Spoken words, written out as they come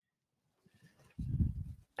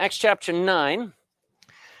Acts chapter 9.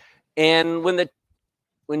 And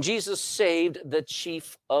when Jesus saved the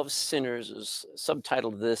chief of sinners, is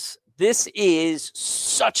subtitled this. This is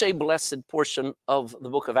such a blessed portion of the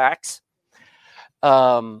book of Acts.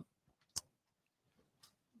 I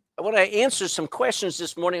want to answer some questions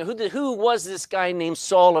this morning. Who was this guy named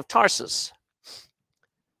Saul of Tarsus?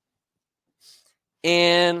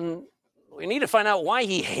 And we need to find out why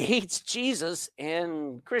he hates Jesus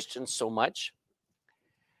and Christians so much.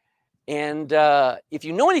 And if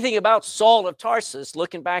you know anything about Saul of Tarsus,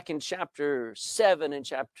 looking back in chapter 7 and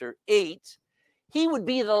chapter 8, he would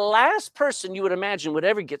be the last person you would imagine would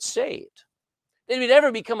ever get saved. That would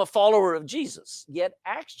ever become a follower of Jesus. Yet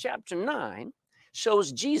Acts chapter 9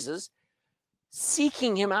 shows Jesus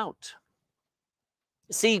seeking him out.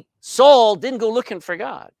 See, Saul didn't go looking for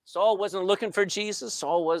God. Saul wasn't looking for Jesus.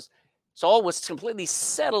 Saul was completely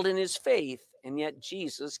settled in his faith, and yet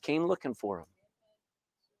Jesus came looking for him.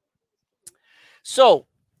 So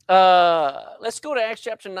let's go to Acts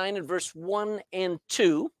chapter 9 and verse 1 and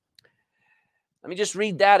 2. Let me just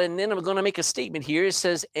read that, and then I'm going to make a statement here. It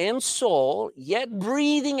says, "And Saul, yet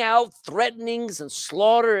breathing out threatenings and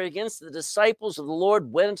slaughter against the disciples of the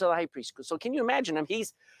Lord, went into the high priest." So can you imagine him?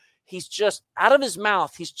 He's just out of his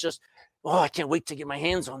mouth. He's just, I can't wait to get my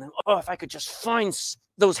hands on them. Oh, if I could just find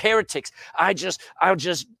those heretics, I'll just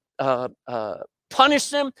punish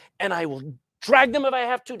them, and I will drag them if I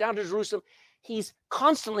have to down to Jerusalem. He's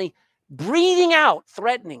constantly breathing out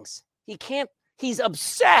threatenings. He's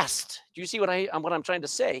obsessed. Do you see what I'm trying to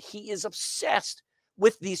say? He is obsessed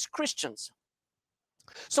with these Christians.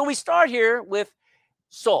 So we start here with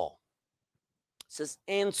Saul. It says,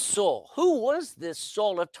 and Saul. Who was this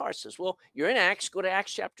Saul of Tarsus? Well, you're in Acts. Go to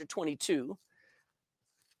Acts chapter 22.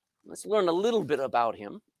 Let's learn a little bit about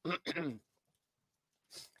him.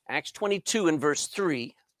 Acts 22 and verse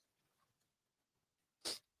 3.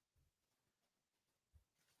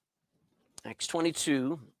 Acts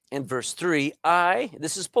 22 and verse 3.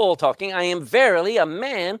 This is Paul talking, I am verily a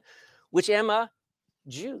man which am a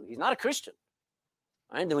Jew. He's not a Christian.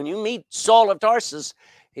 Right? And when you meet Saul of Tarsus,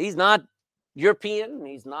 he's not European,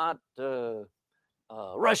 he's not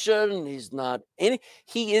Russian, he's not any.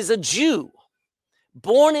 He is a Jew,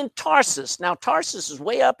 born in Tarsus. Now, Tarsus is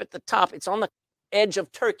way up at the top. It's on the edge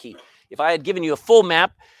of Turkey. If I had given you a full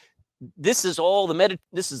map, this is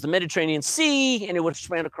the Mediterranean Sea, and it would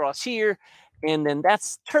span across here. And then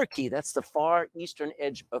that's Turkey. That's the far eastern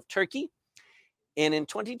edge of Turkey. And in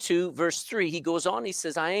 22, verse 3, he goes on. He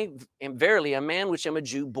says, I am verily a man which am a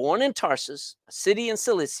Jew, born in Tarsus, a city in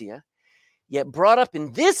Cilicia, yet brought up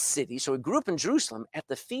in this city. So he grew up in Jerusalem at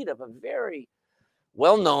the feet of a very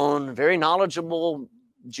well-known, very knowledgeable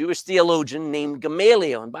Jewish theologian named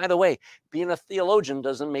Gamaliel. And by the way, being a theologian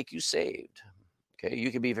doesn't make you saved. Okay,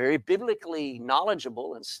 you can be very biblically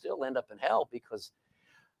knowledgeable and still end up in hell, because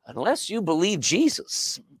unless you believe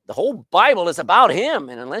Jesus, the whole Bible is about him.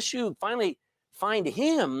 And unless you finally find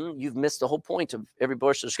him, you've missed the whole point of every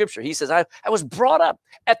verse of Scripture. He says, I was brought up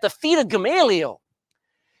at the feet of Gamaliel,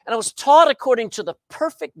 and I was taught according to the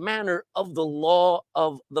perfect manner of the law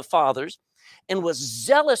of the fathers, and was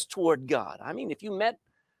zealous toward God. I mean, if you met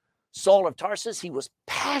Saul of Tarsus, he was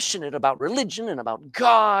passionate about religion and about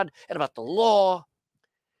God and about the law.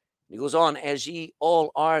 He goes on, as ye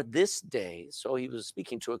all are this day. So he was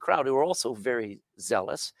speaking to a crowd who were also very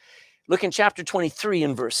zealous. Look in chapter 23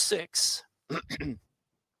 and verse 6.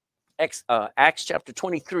 Acts chapter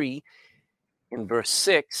 23 in verse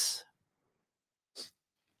 6.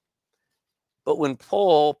 But when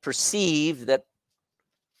Paul perceived that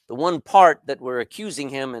the one part that were accusing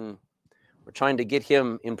him and were trying to get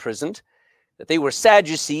him imprisoned, that they were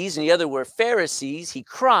Sadducees and the other were Pharisees, he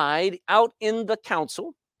cried out in the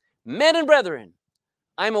council, Men and brethren,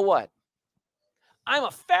 I'm a what? I'm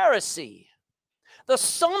a Pharisee, the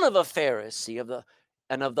son of a Pharisee, of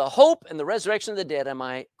the hope and the resurrection of the dead am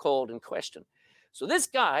I called in question. So this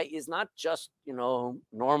guy is not just,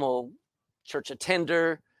 normal church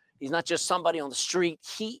attender. He's not just somebody on the street.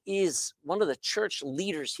 He is one of the church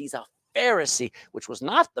leaders. He's a Pharisee, which was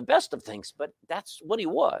not the best of things, but that's what he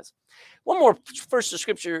was. One more verse of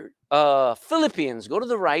Scripture, Philippians, go to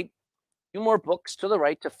the right. Few more books to the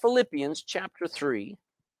right to Philippians chapter 3.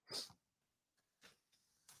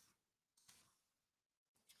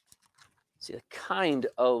 See the kind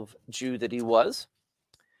of Jew that he was.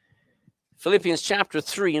 Philippians chapter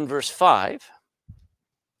 3 and verse 5.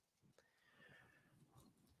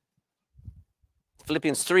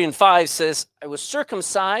 Philippians 3 and 5 says, I was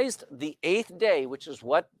circumcised the 8th day, which is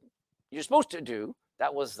what you're supposed to do.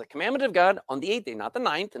 That was the commandment of God on the 8th day, not the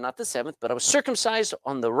 9th and not the 7th, but I was circumcised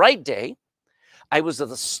on the right day I was of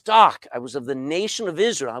the stock. I was of the nation of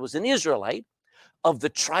Israel. I was an Israelite of the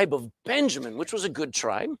tribe of Benjamin, which was a good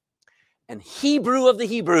tribe, and Hebrew of the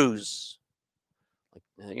Hebrews.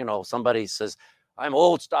 You know, somebody says, I'm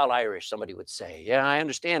old style Irish, somebody would say. Yeah, I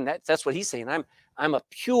understand that. That's what he's saying. I'm a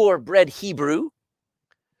purebred Hebrew.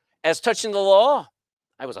 As touching the law,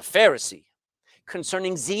 I was a Pharisee.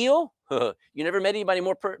 Concerning zeal, you never met anybody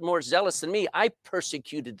more zealous than me. I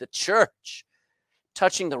persecuted the church.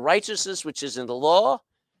 Touching the righteousness which is in the law,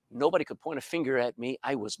 nobody could point a finger at me.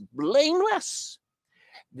 I was blameless.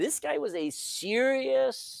 This guy was a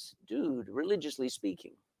serious dude, religiously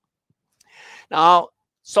speaking. Now,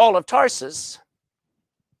 Saul of Tarsus,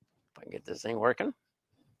 if I can get this thing working.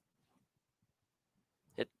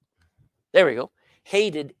 There we go.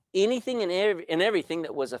 Hated anything and everything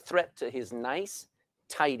that was a threat to his nice,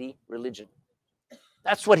 tidy religion.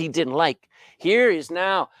 That's what he didn't like. Here is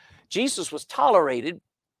now, Jesus was tolerated,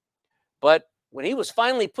 but when he was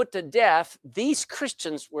finally put to death, these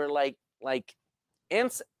Christians were like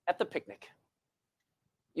ants at the picnic.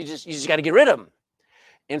 You just got to get rid of them.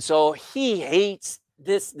 And so he hates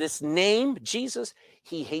this name, Jesus.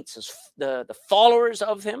 He hates the followers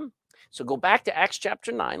of him. So go back to Acts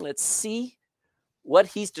chapter 9. Let's see what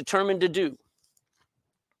he's determined to do.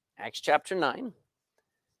 Acts chapter 9,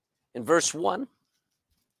 in verse 1.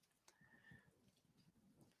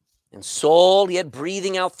 And Saul, yet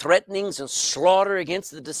breathing out threatenings and slaughter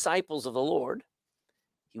against the disciples of the Lord,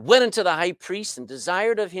 he went unto the high priest and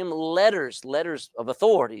desired of him letters of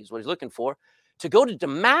authority is what he's looking for, to go to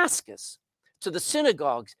Damascus, to the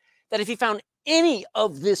synagogues, that if he found any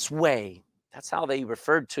of this way, that's how they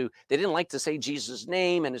referred to, they didn't like to say Jesus'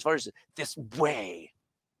 name, and as far as this way,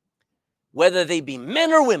 whether they be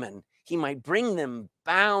men or women, he might bring them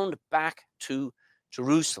bound back to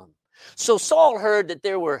Jerusalem. So Saul heard that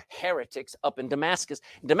there were heretics up in Damascus.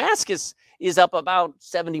 Damascus is up about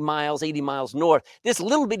 70 miles, 80 miles north. This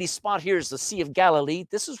little bitty spot here is the Sea of Galilee.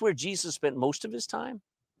 This is where Jesus spent most of his time.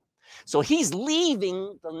 So he's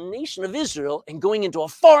leaving the nation of Israel and going into a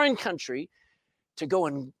foreign country to go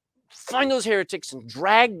and find those heretics and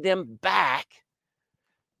drag them back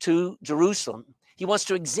to Jerusalem. He wants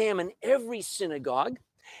to examine every synagogue,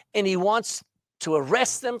 and he wants to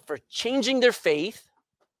arrest them for changing their faith.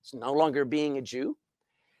 It's no longer being a Jew.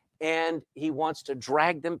 And he wants to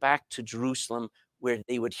drag them back to Jerusalem where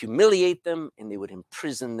they would humiliate them and they would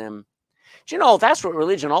imprison them. Do you know, that's what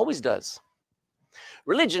religion always does.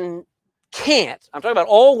 Religion can't, I'm talking about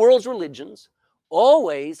all world's religions,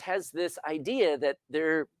 always has this idea that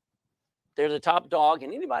they're the top dog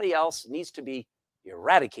and anybody else needs to be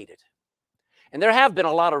eradicated. And there have been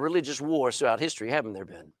a lot of religious wars throughout history, haven't there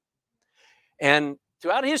been? And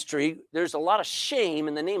throughout history, there's a lot of shame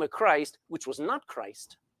in the name of Christ, which was not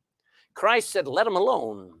Christ. Christ said, let them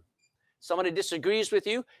alone. Somebody disagrees with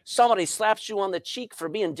you, somebody slaps you on the cheek for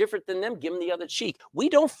being different than them, give them the other cheek. We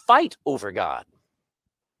don't fight over God.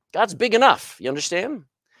 God's big enough, you understand?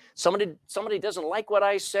 Somebody doesn't like what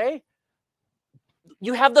I say,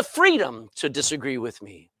 you have the freedom to disagree with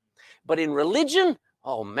me. But in religion,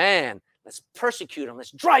 oh man, let's persecute them,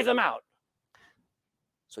 let's drive them out.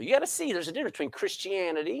 So you got to see there's a difference between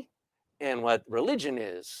Christianity and what religion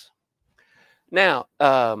is. Now,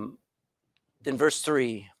 then verse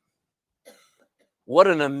 3. What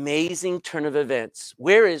an amazing turn of events.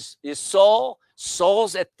 Where is Saul?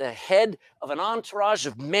 Saul's at the head of an entourage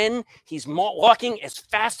of men. He's walking as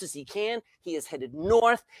fast as he can. He is headed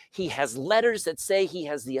north. He has letters that say he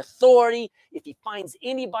has the authority, if he finds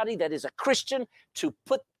anybody that is a Christian, to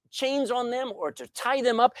put chains on them or to tie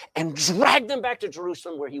them up and drag them back to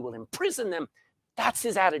Jerusalem where he will imprison them. That's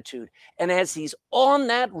his attitude. And as he's on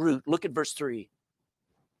that route, look at verse 3.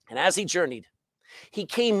 And as he journeyed, he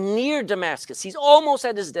came near Damascus. He's almost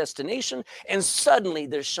at his destination, and suddenly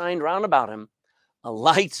there shined round about him a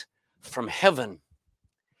light from heaven.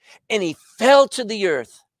 And he fell to the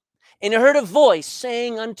earth, and he heard a voice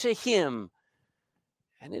saying unto him,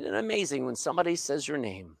 and isn't it amazing when somebody says your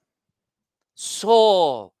name?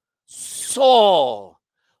 Saul, Saul,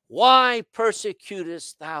 why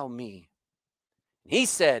persecutest thou me? He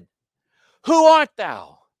said, who art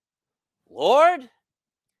thou, Lord?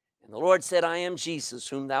 And the Lord said, I am Jesus,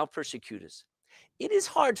 whom thou persecutest. It is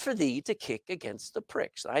hard for thee to kick against the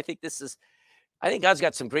pricks. I think God's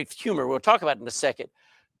got some great humor. We'll talk about it in a second.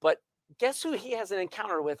 But guess who he has an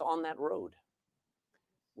encounter with on that road?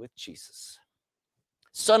 With Jesus.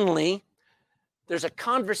 Suddenly, there's a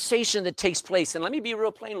conversation that takes place. And let me be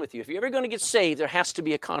real plain with you. If you're ever going to get saved, there has to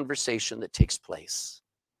be a conversation that takes place.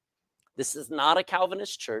 This is not a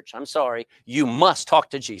Calvinist church. I'm sorry. You must talk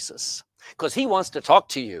to Jesus because he wants to talk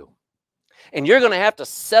to you. And you're going to have to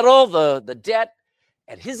settle the debt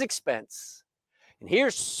at his expense. And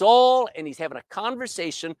here's Saul, and he's having a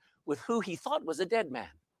conversation with who he thought was a dead man.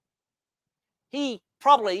 He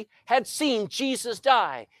probably had seen Jesus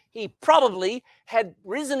die. He probably had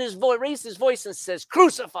raised his voice and says,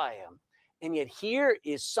 crucify him. And yet here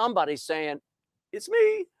is somebody saying, it's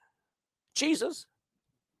me, Jesus.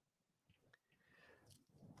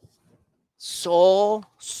 Saul,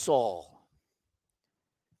 Saul.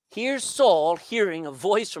 Here's Saul hearing a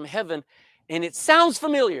voice from heaven, and it sounds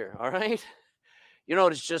familiar, all right? You know,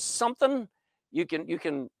 it's just something you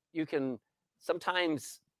can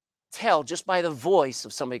sometimes tell just by the voice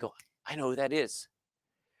of somebody. Go, I know who that is.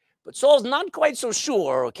 But Saul's not quite so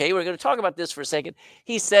sure, okay? We're going to talk about this for a second.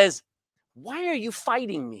 He says, why are you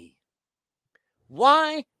fighting me?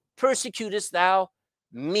 Why persecutest thou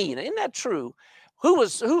me? Now, isn't that true? Who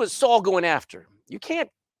was Saul going after? You can't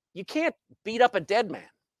beat up a dead man.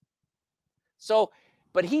 So,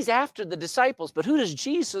 but he's after the disciples. But who does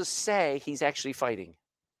Jesus say he's actually fighting?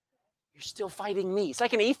 You're still fighting me. It's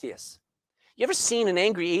like an atheist. You ever seen an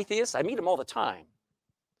angry atheist? I meet them all the time.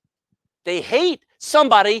 They hate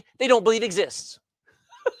somebody they don't believe exists.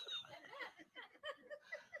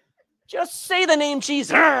 Just say the name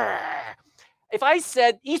Jesus. If I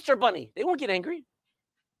said Easter Bunny, they won't get angry.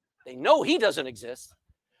 They know he doesn't exist.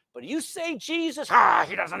 But you say Jesus,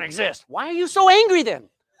 he doesn't exist. Why are you so angry then?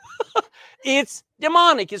 It's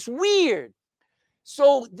demonic. It's weird.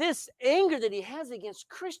 So this anger that he has against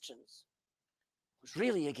Christians was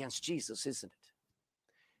really against Jesus, isn't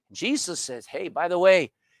it? Jesus says, hey, by the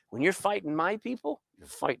way, when you're fighting my people, you're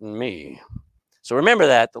fighting me. So remember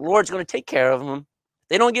that. The Lord's going to take care of them. If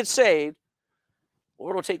they don't get saved, the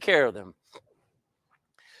Lord will take care of them.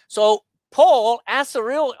 So Paul asks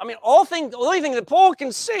the only thing that Paul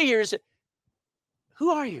can say here is, who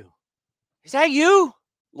are you? Is that you,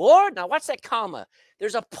 Lord? Now, what's that comma?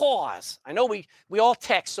 There's a pause. I know we all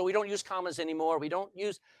text, so we don't use commas anymore. We don't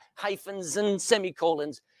use hyphens and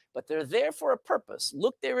semicolons, but they're there for a purpose.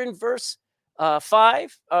 Look there in verse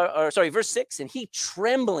 6. And he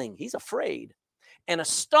trembling, he's afraid and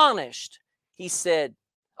astonished, he said,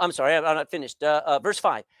 I'm sorry, I'm not finished. Verse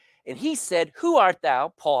 5. And he said, who art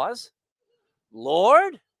thou? Pause.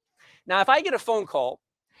 Lord. Now, if I get a phone call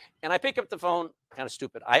and I pick up the phone, kind of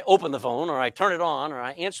stupid, I open the phone or I turn it on or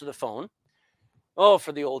I answer the phone. Oh,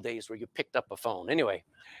 for the old days where you picked up a phone. Anyway,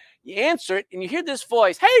 you answer it and you hear this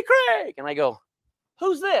voice, hey, Craig. And I go,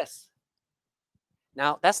 who's this?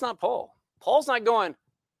 Now, that's not Paul. Paul's not going,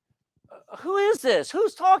 who is this?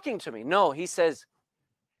 Who's talking to me? No, he says,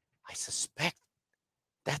 I suspect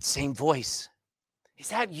that same voice. Is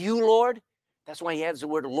that you, Lord? That's why he adds the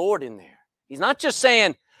word Lord in there. He's not just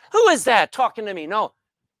saying, who is that talking to me? No,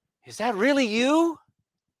 is that really you?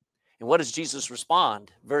 And what does Jesus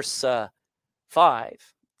respond? Verse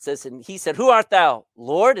 5 says, and he said, who art thou,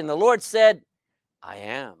 Lord? And the Lord said, I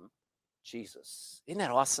am Jesus. Isn't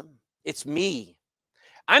that awesome? It's me.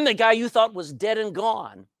 I'm the guy you thought was dead and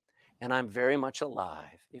gone, and I'm very much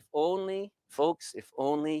alive. If only, folks, if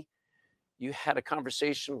only you had a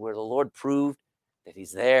conversation where the Lord proved that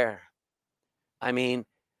he's there. I mean,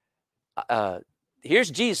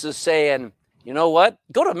 here's Jesus saying, you know what?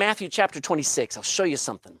 Go to Matthew chapter 26. I'll show you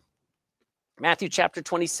something. Matthew chapter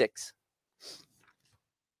 26.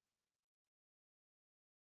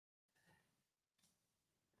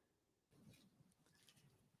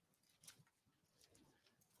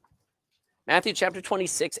 Matthew chapter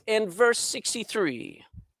 26 and verse 63.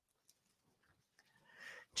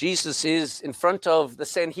 Jesus is in front of the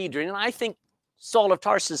Sanhedrin, and I think Saul of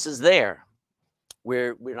Tarsus is there.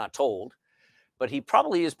 We're not told, but he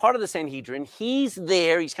probably is part of the Sanhedrin. He's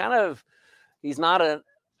there. He's not he's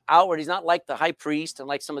not like the high priest and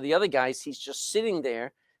like some of the other guys. He's just sitting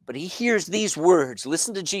there, but he hears these words.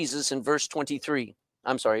 Listen to Jesus in verse 23.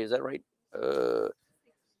 I'm sorry, is that right?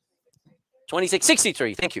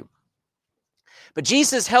 63. Thank you. But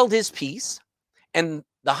Jesus held his peace, and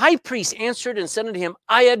the high priest answered and said unto him,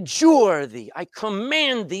 I adjure thee, I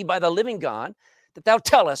command thee by the living God, that thou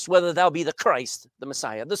tell us whether thou be the Christ, the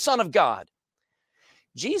Messiah, the Son of God.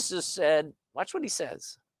 Jesus said, watch what he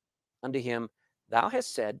says unto him, thou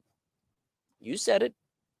hast said, you said it.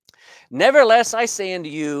 Nevertheless, I say unto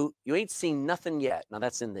you, you ain't seen nothing yet. Now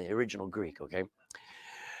that's in the original Greek, okay?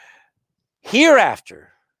 Hereafter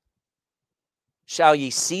shall ye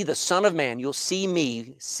see the Son of Man. You'll see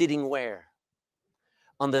me sitting where?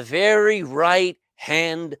 On the very right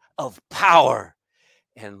hand of power.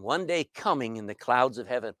 And one day coming in the clouds of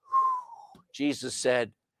heaven. Jesus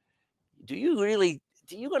said, do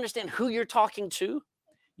you understand who you're talking to?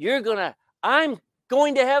 I'm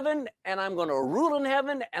going to heaven, and I'm going to rule in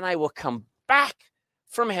heaven, and I will come back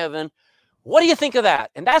from heaven What do you think of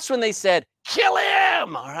that? And that's when they said, kill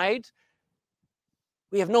him, all right?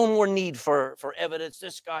 We have no more need for evidence.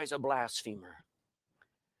 This guy's a blasphemer.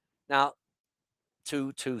 Now,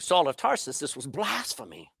 to Saul of Tarsus, this was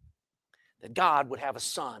blasphemy, that God would have a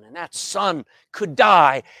son, and that son could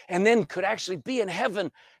die and then could actually be in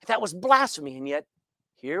heaven. That was blasphemy. And yet,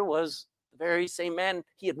 here was the very same man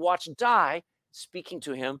he had watched die, speaking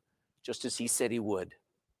to him just as he said he would.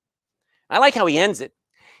 I like how he ends it.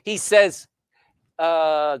 He says,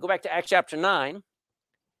 go back to Acts chapter 9.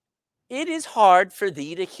 It is hard for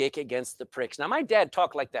thee to kick against the pricks. Now, my dad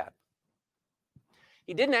talked like that.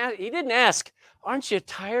 He didn't ask, aren't you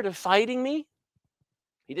tired of fighting me?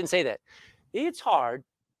 He didn't say that. It's hard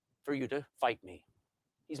for you to fight me.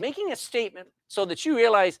 He's making a statement so that you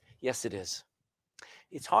realize, yes, it is.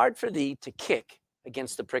 It's hard for thee to kick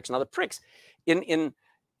against the pricks. Now, the pricks, in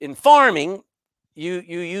farming, you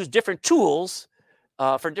use different tools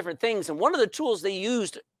for different things. And one of the tools they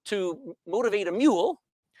used to motivate a mule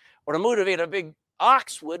or to motivate a big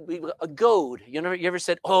ox would be a goad. You ever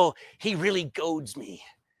said, oh, he really goads me?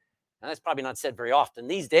 Now, that's probably not said very often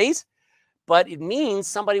these days, but it means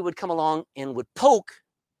somebody would come along and would poke,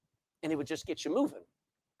 and it would just get you moving.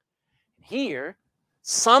 Here,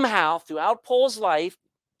 somehow, throughout Paul's life,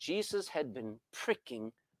 Jesus had been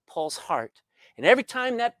pricking Paul's heart. And every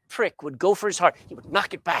time that prick would go for his heart, he would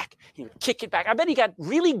knock it back. He would kick it back. I bet he got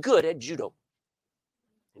really good at judo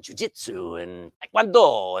and jiu-jitsu and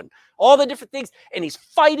taekwondo and all the different things. And he's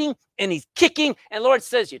fighting and he's kicking. And the Lord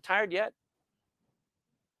says, you tired yet?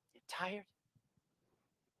 You tired?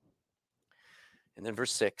 And then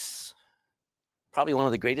verse 6, probably one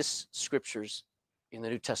of the greatest scriptures in the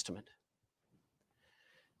New Testament.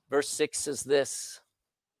 Verse 6 says this,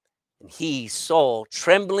 and he, Saul,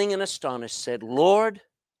 trembling and astonished, said, Lord,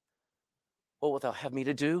 what wilt thou have me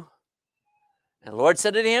to do? And the Lord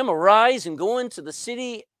said to him, arise and go into the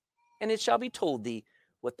city, and it shall be told thee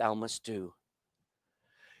what thou must do.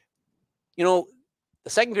 You know, the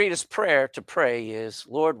second greatest prayer to pray is,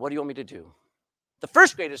 Lord, what do you want me to do? The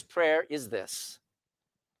first greatest prayer is this,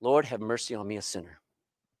 Lord, have mercy on me, a sinner.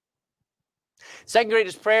 Second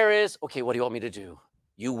greatest prayer is, okay, what do you want me to do?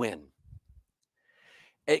 You win.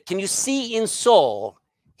 Can you see in Saul,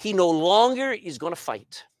 he no longer is going to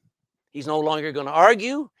fight. He's no longer going to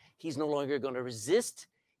argue. He's no longer going to resist.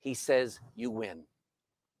 He says, you win.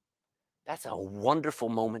 That's a wonderful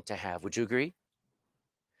moment to have. Would you agree?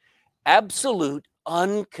 Absolute,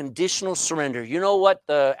 unconditional surrender. You know what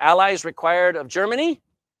the Allies required of Germany?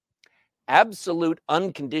 Absolute,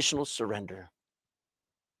 unconditional surrender.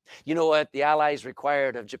 You know what the Allies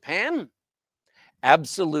required of Japan?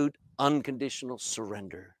 Absolute, unconditional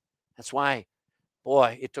surrender. That's why,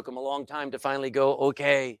 boy, it took them a long time to finally go,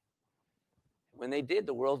 okay. When they did,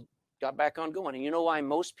 the world got back on going. And you know why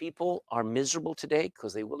most people are miserable today?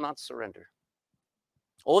 Because they will not surrender.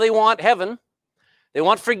 Oh, they want heaven. They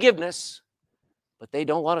want forgiveness. But they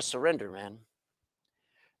don't want to surrender, man.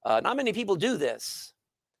 Not many people do this.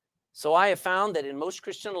 So I have found that in most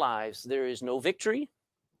Christian lives, there is no victory.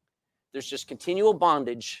 There's just continual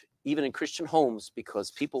bondage, even in Christian homes, because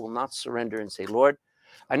people will not surrender and say, Lord,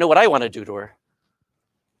 I know what I want to do to her.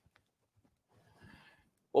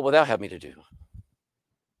 What will thou have me to do?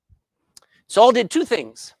 Saul did two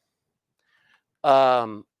things.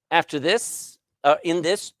 After this, in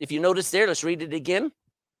this, if you notice there, let's read it again.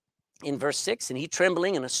 In verse 6, and he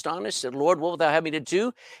trembling and astonished said, Lord, what wilt thou have me to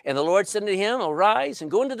do? And the Lord said to him, arise and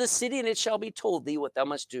go into the city, and it shall be told thee what thou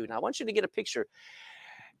must do. Now, I want you to get a picture.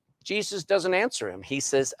 Jesus doesn't answer him. He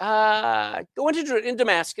says, go into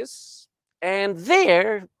Damascus, and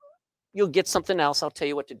there you'll get something else. I'll tell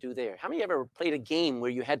you what to do there. How many of you ever played a game where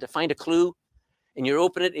you had to find a clue, and you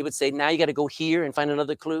open it, it would say, now you got to go here and find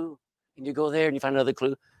another clue, and you go there and you find another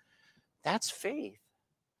clue? That's faith.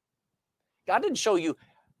 God didn't show you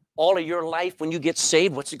all of your life when you get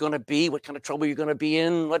saved, what's it going to be, what kind of trouble you're going to be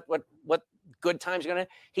in, what good times you're going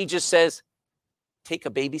to. He just says, take a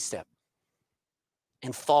baby step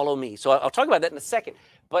and follow me. So I'll talk about that in a second.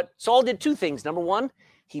 But Saul did two things. Number one,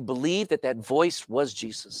 he believed that that voice was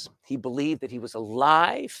Jesus. He believed that he was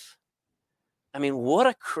alive. I mean, what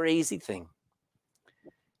a crazy thing.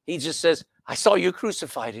 He just says, I saw you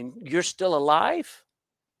crucified and you're still alive.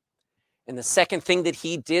 And the second thing that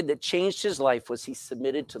he did that changed his life was he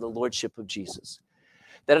submitted to the lordship of Jesus.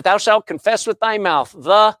 That if thou shalt confess with thy mouth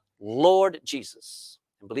the Lord Jesus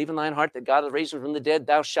and believe in thine heart that God hath raised him from the dead,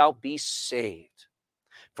 thou shalt be saved.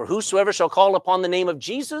 For whosoever shall call upon the name of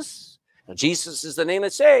Jesus, now Jesus is the name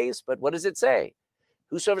that saves, but what does it say?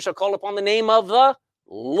 Whosoever shall call upon the name of the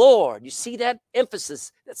Lord. You see that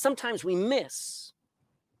emphasis that sometimes we miss.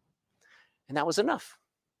 And that was enough.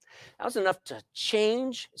 That was enough to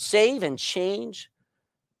save and change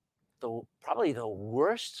probably the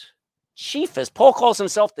worst, chiefest. Paul calls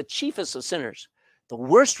himself the chiefest of sinners, the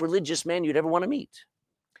worst religious man you'd ever want to meet.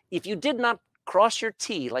 If you did not cross your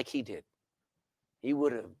T like he did, he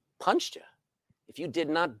would have punched you. If you did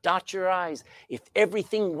not dot your I's, if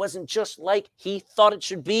everything wasn't just like he thought it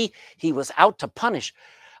should be, he was out to punish.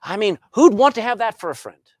 I mean, who'd want to have that for a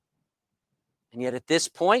friend? And yet at this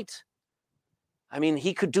point, I mean,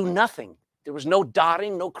 he could do nothing. There was no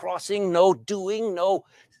dotting, no crossing, no doing, no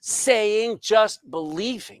saying, just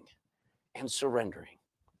believing and surrendering.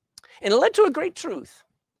 And it led to a great truth.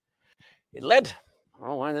 It led,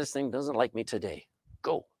 oh, why this thing doesn't like me today?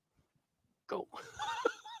 Go.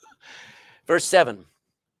 Verse 7.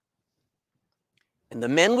 And the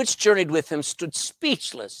men which journeyed with him stood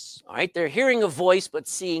speechless. All right, they're hearing a voice, but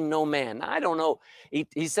seeing no man. Now, I don't know.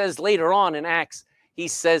 He says later on in Acts, he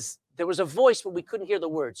says there was a voice, but we couldn't hear the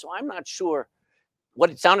words. So I'm not sure what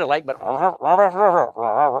it sounded like, but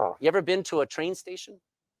you ever been to a train station?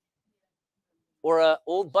 Or an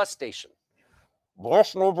old bus station?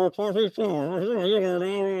 Bus number 22.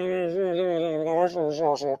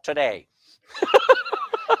 Today.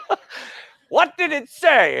 What did it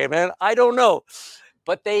say, man? I don't know.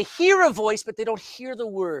 But they hear a voice, but they don't hear the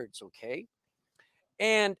words, okay?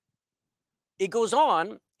 And it goes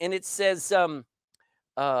on, and it says,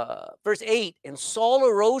 verse 8, and Saul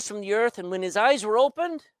arose from the earth, and when his eyes were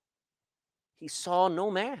opened, he saw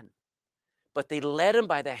no man. But they led him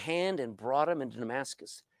by the hand and brought him into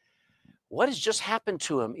Damascus. What has just happened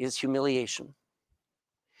to him is humiliation.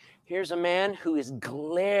 Here's a man who is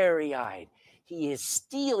glary-eyed. He is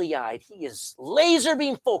steely-eyed. He is laser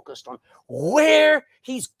beam focused on where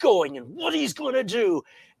he's going and what he's going to do.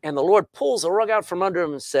 And the Lord pulls the rug out from under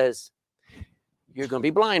him and says, you're going to be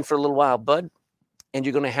blind for a little while, bud. And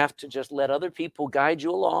you're going to have to just let other people guide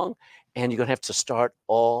you along. And you're going to have to start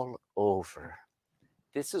all over.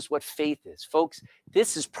 This is what faith is. Folks,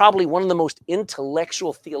 this is probably one of the most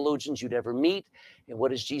intellectual theologians you'd ever meet. And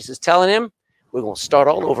what is Jesus telling him? We're going to start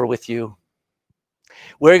all over with you.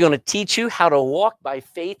 We're going to teach you how to walk by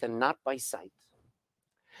faith and not by sight.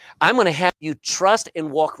 I'm going to have you trust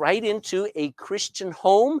and walk right into a Christian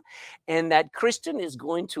home, and that Christian is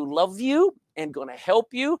going to love you and going to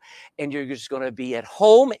help you, and you're just going to be at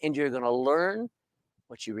home, and you're going to learn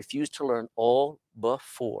what you refused to learn all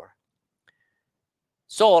before.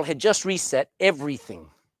 Saul had just reset everything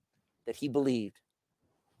that he believed.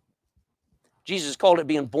 Jesus called it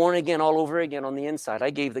being born again all over again on the inside.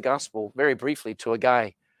 I gave the gospel very briefly to a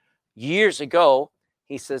guy years ago.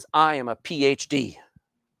 He says, I am a PhD.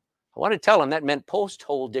 I want to tell him that meant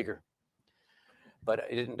post-hole digger. But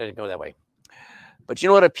it didn't go that way. But you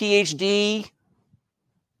know what a PhD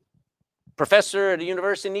professor at a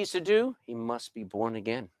university needs to do? He must be born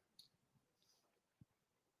again.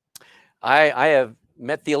 I have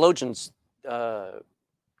met theologians,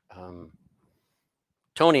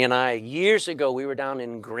 Tony and I, years ago, we were down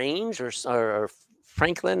in Grange or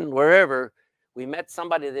Franklin, wherever. We met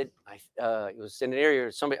somebody that it was in an area,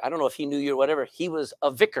 or somebody, I don't know if he knew you or whatever. He was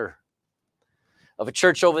a vicar of a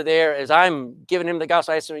church over there. As I'm giving him the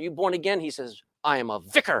gospel, I said, are you born again? He says, I am a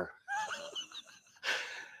vicar.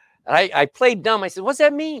 And I played dumb. I said, what's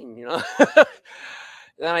that mean? You know.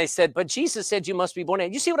 Then I said, but Jesus said you must be born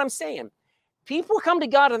again. You see what I'm saying? People come to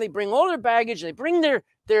God and they bring all their baggage, they bring their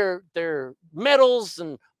medals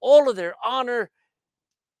and all of their honor.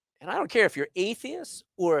 And I don't care if you're atheist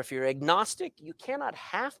or if you're agnostic, you cannot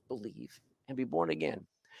half believe and be born again.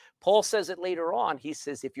 Paul says it later on. He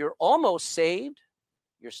says, if you're almost saved,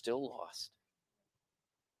 you're still lost.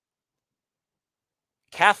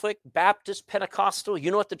 Catholic, Baptist, Pentecostal,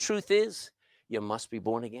 you know what the truth is? You must be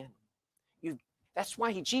born again. That's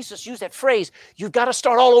why Jesus used that phrase, you've got to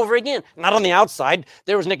start all over again. Not on the outside.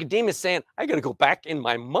 There was Nicodemus saying, I got to go back in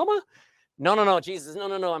my mama. No, Jesus,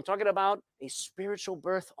 no. I'm talking about a spiritual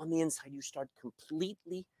birth on the inside. You start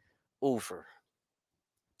completely over.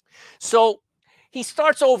 So he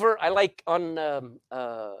starts over. I like on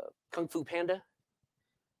Kung Fu Panda.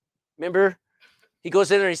 Remember? He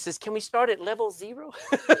goes in there and he says, can we start at level 0?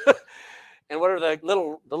 And whatever the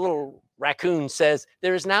little raccoon says,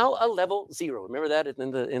 there is now a level 0. Remember that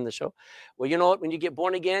in the show? Well, you know what? When you get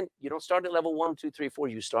born again, you don't start at level 1, 2, 3, 4.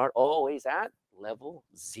 You start always at level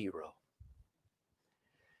 0.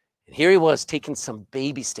 And here he was taking some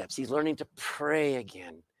baby steps. He's learning to pray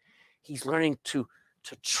again. He's learning to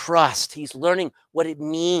trust. He's learning what it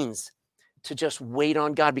means to just wait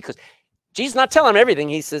on God, because Jesus is not telling him everything.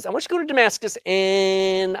 He says, I want you to go to Damascus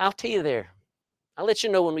and I'll tell you there. I'll let you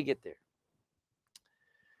know when we get there.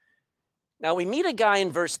 Now we meet a guy in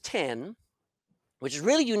verse 10 which is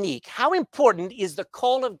really unique. How important is the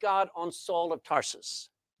call of God on Saul of Tarsus?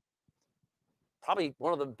 Probably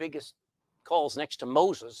one of the biggest calls next to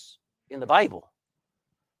Moses in the Bible.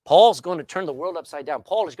 Paul's going to turn the world upside down.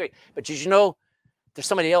 Paul is great. But did you know there's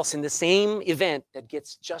somebody else in the same event that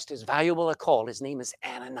gets just as valuable a call? His name is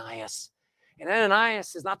Ananias. And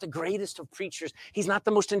Ananias is not the greatest of preachers. He's not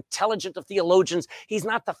the most intelligent of theologians. He's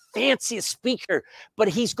not the fanciest speaker. But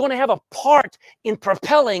he's going to have a part in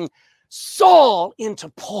propelling Saul into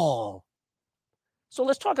Paul. So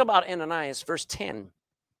let's talk about Ananias, verse 10.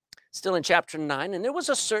 Still in chapter 9. And there was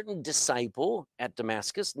a certain disciple at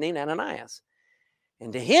Damascus named Ananias.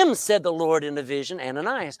 And to him said the Lord in a vision,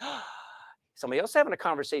 Ananias. Somebody else having a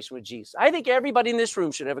conversation with Jesus. I think everybody in this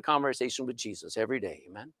room should have a conversation with Jesus every day.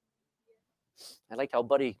 Amen. I like how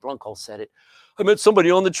Buddy Blunkholz said it. I met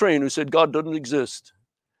somebody on the train who said God doesn't exist.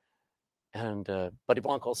 And Buddy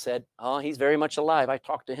Blunkholz said, oh, he's very much alive. I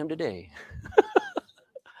talked to him today.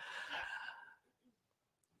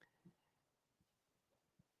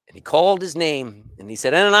 And he called his name, and he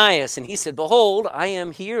said, Ananias. And he said, behold, I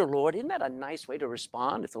am here, Lord. Isn't that a nice way to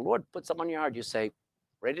respond? If the Lord puts something on your heart, you say,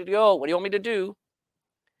 ready to go. What do you want me to do?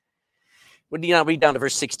 We'll now read down to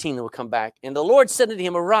verse 16, and we'll come back. And the Lord said unto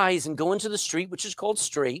him, arise and go into the street, which is called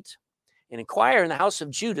Straight, and inquire in the house of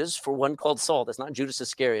Judas for one called Saul. That's not Judas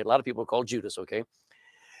Iscariot. A lot of people are called Judas, okay?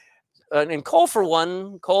 And call for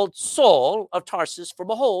one called Saul of Tarsus, for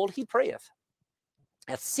behold, he prayeth.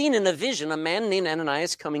 Hath seen in a vision a man named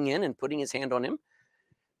Ananias coming in and putting his hand on him,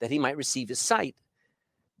 that he might receive his sight.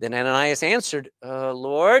 Then Ananias answered,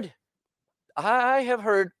 Lord, I have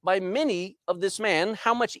heard by many of this man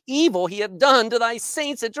how much evil he hath done to thy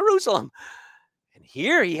saints at Jerusalem. And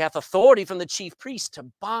here he hath authority from the chief priest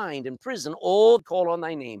to bind in prison all that call on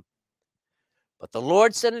thy name. But the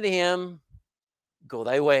Lord said unto him, go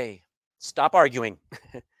thy way. Stop arguing.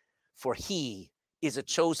 For he is a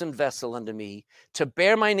chosen vessel unto me to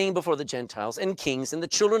bear my name before the Gentiles and kings and the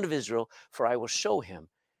children of Israel, for I will show him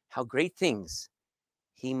how great things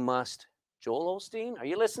he must. Joel Osteen, are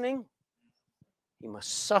you listening? He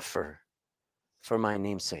must suffer for my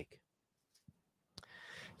name's sake.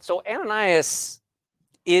 So Ananias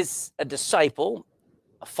is a disciple,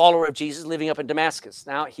 a follower of Jesus living up in Damascus.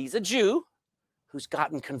 Now, he's a Jew who's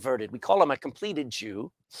gotten converted. We call him a completed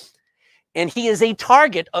Jew. And he is a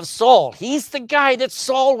target of Saul. He's the guy that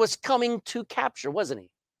Saul was coming to capture, wasn't he?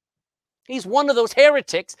 He's one of those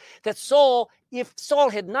heretics that Saul, if Saul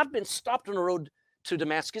had not been stopped on the road to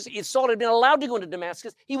Damascus, if Saul had been allowed to go into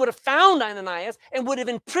Damascus, he would have found Ananias and would have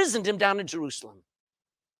imprisoned him down in Jerusalem.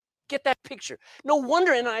 Get that picture. No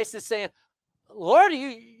wonder Ananias is saying, Lord, are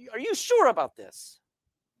you sure about this?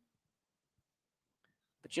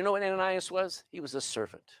 But you know what Ananias was? He was a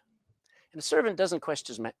servant. And a servant doesn't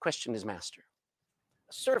question his master.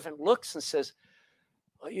 A servant looks and says,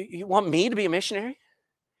 you want me to be a missionary?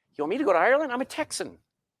 You want me to go to Ireland? I'm a Texan.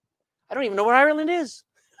 I don't even know where Ireland is.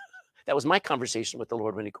 That was my conversation with the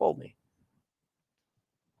Lord when he called me.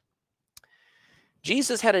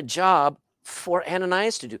 Jesus had a job for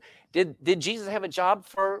Ananias to do. Did Jesus have a job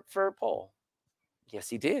for Paul? Yes,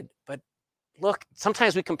 he did. But look,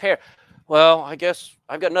 sometimes we compare. Well, I guess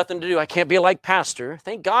I've got nothing to do. I can't be like pastor.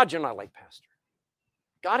 Thank God you're not like pastor.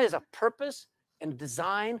 God has a purpose and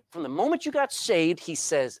design. From the moment you got saved, he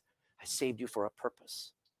says, I saved you for a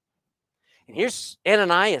purpose. And here's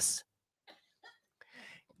Ananias.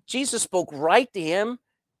 Jesus spoke right to him,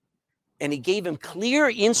 and he gave him clear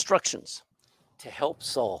instructions to help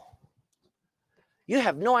Saul. You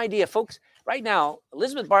have no idea, folks. Right now,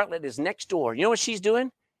 Elizabeth Bartlett is next door. You know what she's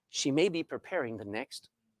doing? She may be preparing the next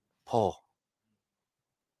Paul.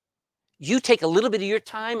 You take a little bit of your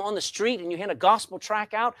time on the street and you hand a gospel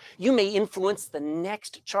tract out, you may influence the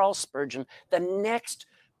next Charles Spurgeon, the next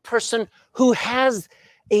person who has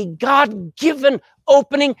a God-given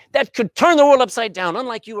opening that could turn the world upside down,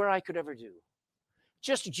 unlike you or I could ever do.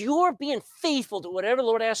 Just you're being faithful to whatever the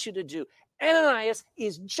Lord asks you to do. Ananias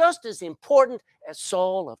is just as important as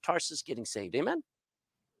Saul of Tarsus getting saved. Amen?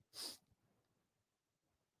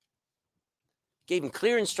 Gave him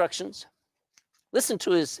clear instructions. Listen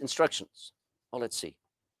to his instructions. Well, let's see.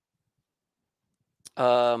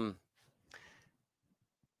 Well,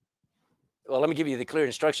 let me give you the clear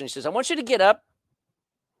instruction. He says, I want you to get up,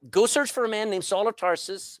 go search for a man named Saul of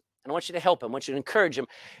Tarsus, and I want you to help him. I want you to encourage him,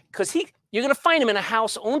 because you're going to find him in a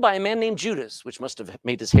house owned by a man named Judas, which must have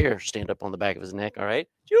made his hair stand up on the back of his neck, all right?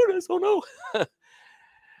 Judas, oh no.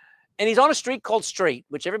 And he's on a street called Straight,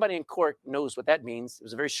 which everybody in Cork knows what that means. It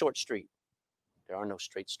was a very short street. There are no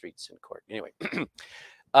straight streets in Cork. Anyway.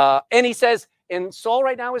 And he says, and Saul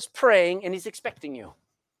right now is praying, and he's expecting you.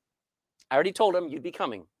 I already told him you'd be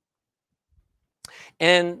coming.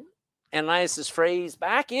 And Ananias' phrase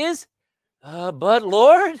back is, but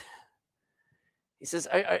Lord, he says,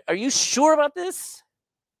 are you sure about this?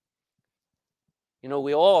 You know,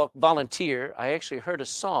 we all volunteer. I actually heard a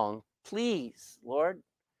song, please, Lord,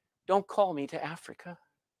 don't call me to Africa.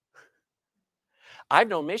 I've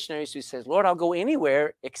known missionaries who says, Lord, I'll go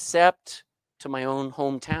anywhere except to my own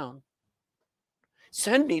hometown.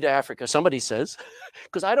 Send me to Africa, somebody says,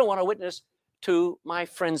 because I don't want to witness to my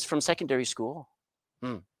friends from secondary school.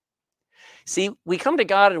 See, we come to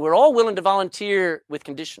God and we're all willing to volunteer with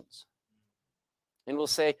conditions. And we'll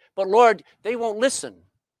say, but Lord, they won't listen.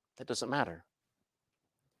 That doesn't matter.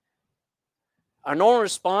 Our normal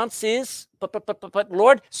response is, but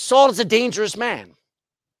Lord, Saul is a dangerous man.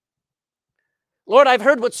 Lord, I've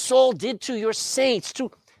heard what Saul did to your saints, to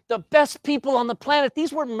the best people on the planet.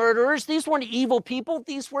 These were murderers. These weren't evil people.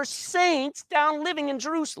 These were saints down living in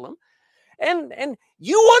Jerusalem. And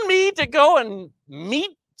you want me to go and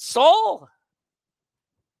meet Saul?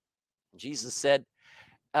 Jesus said,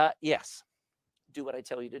 yes, do what I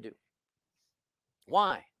tell you to do.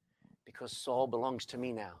 Why? Because Saul belongs to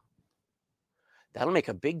me now. That'll make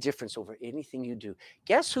a big difference over anything you do.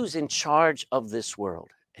 Guess who's in charge of this world?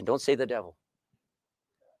 And don't say the devil.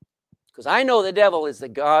 Because I know the devil is the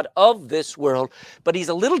God of this world, but he's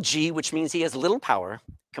a little g, which means he has little power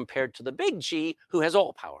compared to the big G who has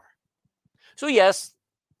all power. So yes,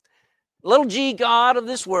 little g God of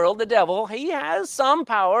this world, the devil, he has some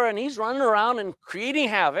power and he's running around and creating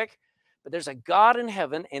havoc, but there's a God in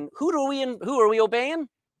heaven, and who are we obeying?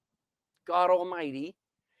 God Almighty,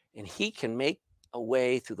 and he can make a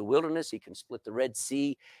way through the wilderness, he can split the Red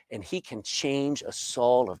Sea, and he can change a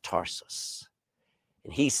Saul of Tarsus.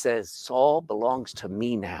 And he says, Saul belongs to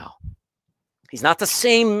me now. He's not the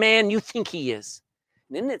same man you think he is.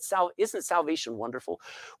 And isn't salvation wonderful?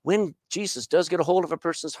 When Jesus does get a hold of a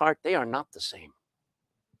person's heart, they are not the same.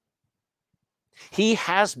 He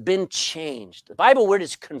has been changed. The Bible word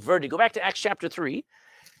is converted. Go back to Acts chapter 3.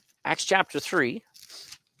 Acts chapter 3.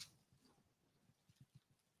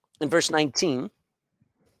 In verse 19.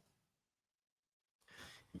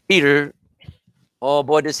 Peter, oh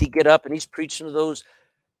boy, does he get up and he's preaching to those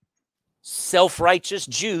self-righteous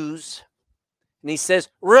Jews. And he says,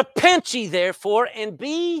 repent ye therefore and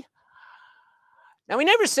be. Now he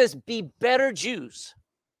never says be better Jews.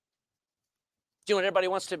 Do you know what everybody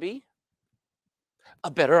wants to be?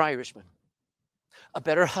 A better Irishman, a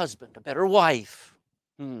better husband, a better wife.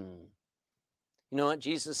 You know what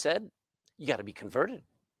Jesus said? You got to be converted.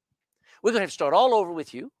 We're going to have to start all over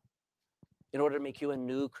with you in order to make you a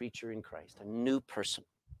new creature in Christ, a new person.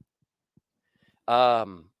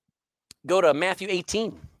 Go to Matthew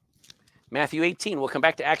 18. Matthew 18. We'll come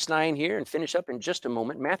back to Acts 9 here and finish up in just a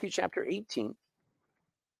moment. Matthew chapter 18.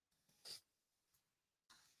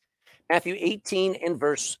 Matthew 18 and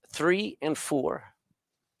verse 3 and 4.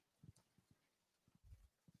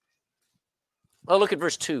 Well, look at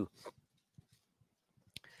verse 2.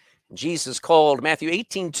 Jesus called, Matthew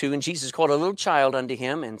 18:2, and Jesus called a little child unto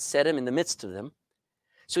him and set him in the midst of them.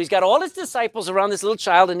 So he's got all his disciples around this little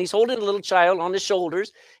child, and he's holding a little child on his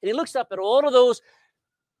shoulders, and he looks up at all of those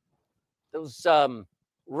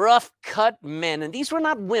rough-cut men. And these were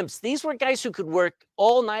not wimps. These were guys who could work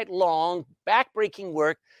all night long, back-breaking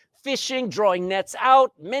work, fishing, drawing nets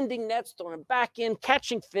out, mending nets, throwing them back in,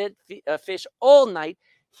 catching fish all night.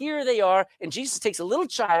 Here they are, and Jesus takes a little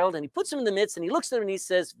child, and he puts him in the midst, and he looks at him, and he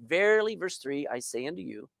says, verily, verse 3, I say unto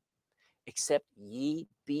you, except ye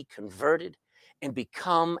be converted and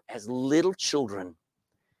become as little children,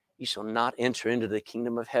 ye shall not enter into the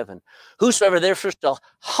kingdom of heaven. Whosoever therefore shall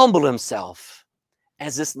humble himself,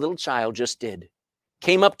 as this little child just did,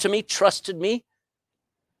 came up to me, trusted me,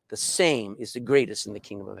 the same is the greatest in the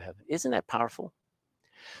kingdom of heaven. Isn't that powerful?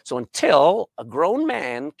 So until a grown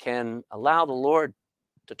man can allow the Lord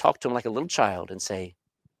to talk to him like a little child and say,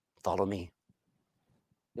 follow me,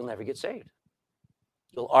 you'll never get saved.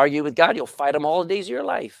 You'll argue with God. You'll fight him all the days of your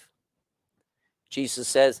life. Jesus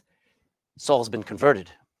says, Saul's been converted.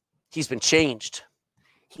 He's been changed.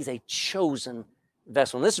 He's a chosen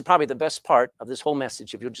vessel. And this is probably the best part of this whole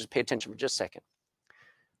message, if you'll just pay attention for just a second.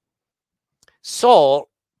 Saul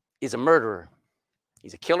is a murderer.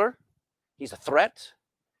 He's a killer. He's a threat.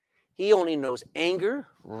 He only knows anger,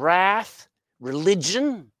 wrath,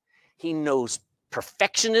 religion. He knows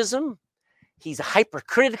perfectionism. He's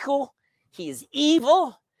hypercritical. He is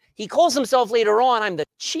evil. He calls himself later on, I'm the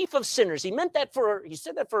chief of sinners. He said that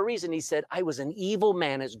for a reason. He said, I was an evil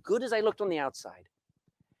man, as good as I looked on the outside.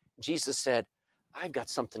 Jesus said, I've got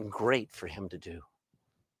something great for him to do.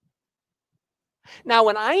 Now,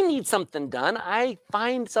 when I need something done, I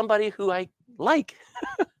find somebody who I like.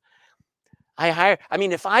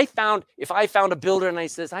 if I found a builder and I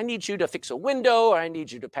says, I need you to fix a window or I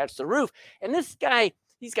need you to patch the roof. And this guy,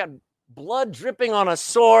 he's got blood dripping on a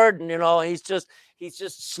sword, and he's just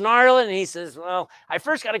snarling, and he says, well, I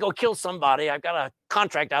first got to go kill somebody. I've got a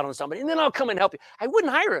contract out on somebody, and then I'll come and help you. I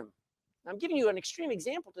wouldn't hire him. I'm giving you an extreme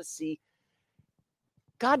example to see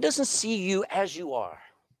God doesn't see you as you are,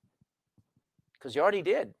 because you already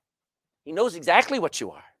did. He knows exactly what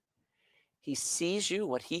you are. He sees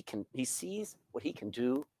you, he sees what he can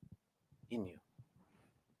do in you.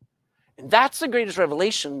 And that's the greatest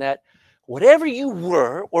revelation, that whatever you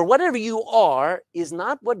were or whatever you are is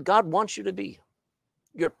not what God wants you to be.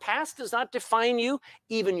 Your past does not define you.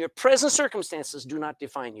 Even your present circumstances do not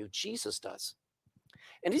define you. Jesus does.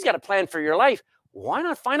 And he's got a plan for your life. Why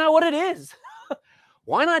not find out what it is?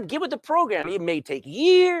 Why not get with the program? It may take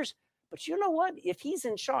years, but you know what? If he's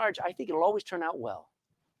in charge, I think it'll always turn out well.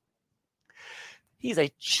 He's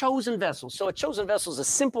a chosen vessel. So a chosen vessel is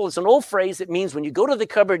it's an old phrase. It means when you go to the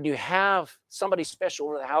cupboard and you have somebody special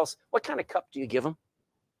over the house, what kind of cup do you give them?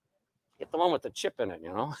 Get the one with the chip in it,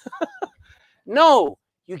 No,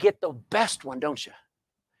 you get the best one, don't you?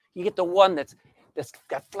 You get the one that's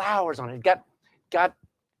got flowers on it, got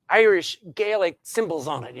Irish Gaelic symbols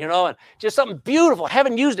on it, and just something beautiful.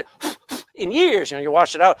 Haven't used it in years. You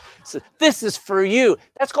wash it out. So this is for you.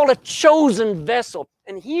 That's called a chosen vessel.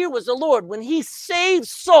 And here was the Lord. When he saved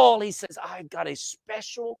Saul, he says, I've got a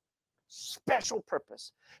special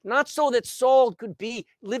purpose. Not so that Saul could be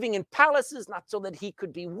living in palaces, not so that he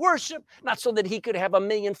could be worshiped, not so that he could have 1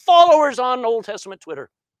 million followers on Old Testament Twitter.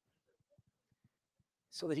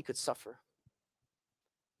 So that he could suffer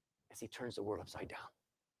as he turns the world upside down.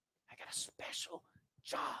 I got a special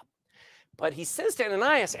job. But he says to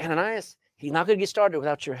Ananias, he's not going to get started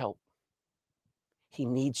without your help. He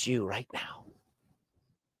needs you right now.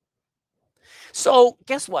 So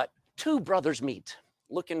guess what? 2 brothers meet.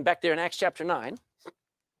 Looking back there in Acts chapter 9.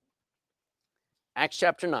 Acts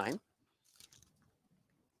chapter 9.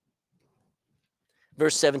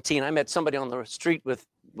 Verse 17. I met somebody on the street with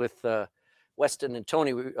Weston and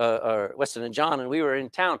Tony, or Weston and John, and we were in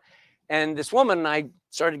town. And this woman, I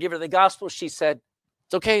started to give her the gospel. She said,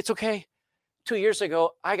 it's okay. 2 years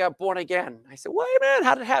ago, I got born again. I said, wait a minute,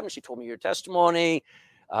 how did it happen? She told me your testimony.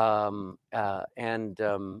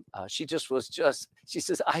 She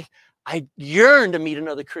says, I yearn to meet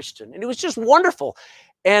another Christian. And it was just wonderful.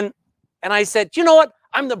 And I said, you know what?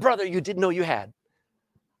 I'm the brother you didn't know you had.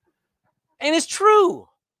 And it's true.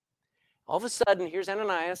 All of a sudden, here's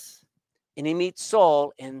Ananias, and he meets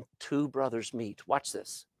Saul, and 2 brothers meet. Watch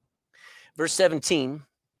this. Verse 17.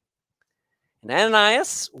 And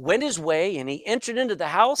Ananias went his way, and he entered into the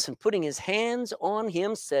house, and putting his hands on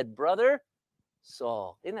him, said, Brother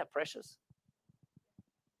Saul. Isn't that precious?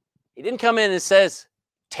 He didn't come in and says,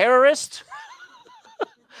 terrorist.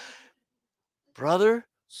 Brother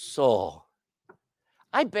Saul.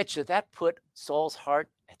 I bet you that put Saul's heart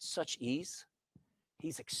at such ease.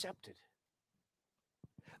 He's accepted.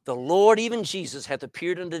 The Lord, even Jesus, hath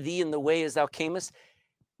appeared unto thee in the way as thou camest.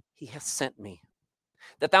 He hath sent me,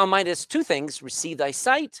 that thou mightest 2 things, receive thy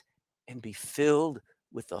sight and be filled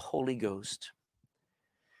with the Holy Ghost.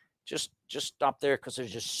 Just stop there, because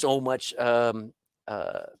there's just so much.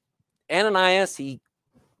 Ananias, he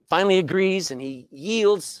finally agrees and he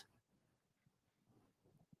yields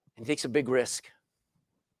and takes a big risk.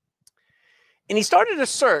 And he started a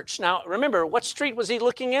search. Now, remember, what street was he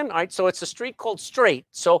looking in? All right, so it's a street called Straight.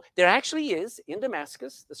 So there actually is, in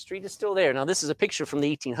Damascus, the street is still there. Now, this is a picture from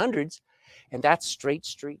the 1800s, and that's Straight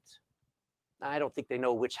Street. Now, I don't think they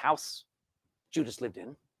know which house Judas lived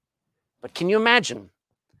in. But can you imagine?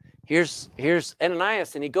 Here's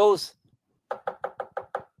Ananias, and he goes,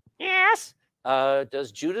 yes.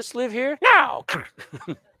 Does Judas live here? No.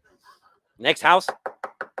 Next house.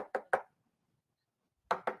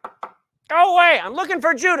 Go away. I'm looking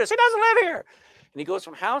for Judas. He doesn't live here. And he goes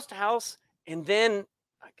from house to house. And then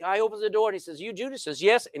a guy opens the door and he says, you Judas? Says,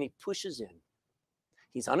 yes. And he pushes in.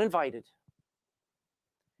 He's uninvited.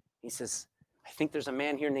 He says, I think there's a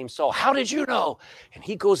man here named Saul. How did you know? And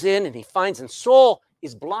he goes in and he finds, and Saul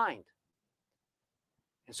is blind.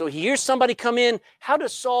 And so he hears somebody come in. How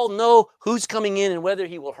does Saul know who's coming in and whether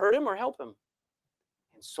he will hurt him or help him?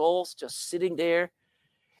 And Saul's just sitting there,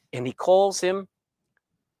 and he calls him.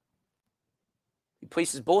 He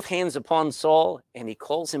places both hands upon Saul, and he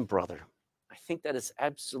calls him brother. I think that is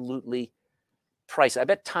absolutely priceless. I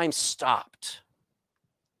bet time stopped.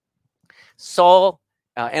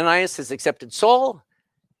 Ananias has accepted Saul,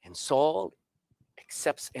 and Saul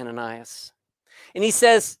accepts Ananias. And he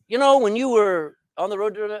says, when you were on the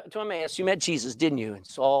road to Emmaus, you met Jesus, didn't you? And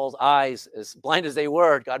Saul's eyes, as blind as they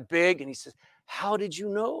were, got big, and he says, How did you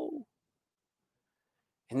know?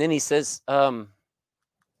 And then he says,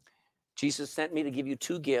 Jesus sent me to give you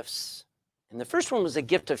two gifts. And the first one was a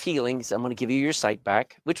gift of healing. He said, I'm going to give you your sight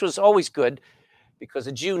back, which was always good because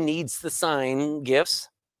a Jew needs the sign gifts.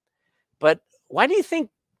 But why do you think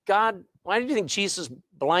Jesus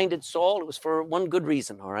blinded Saul? It was for one good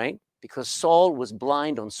reason, all right? Because Saul was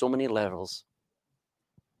blind on so many levels.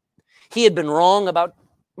 He had been wrong about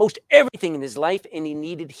most everything in his life, and he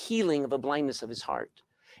needed healing of a blindness of his heart.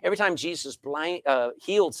 Every time Jesus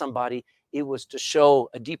healed somebody, it was to show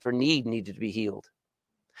a deeper need needed to be healed.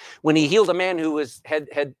 When he healed a man who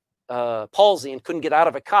had palsy and couldn't get out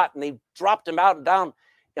of a cot, and they dropped him down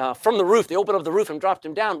from the roof, they opened up the roof and dropped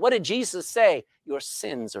him down. What did Jesus say? Your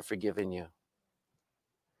sins are forgiven you.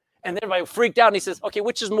 And everybody freaked out, and he says, okay,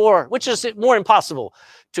 which is it more impossible,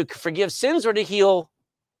 to forgive sins or to heal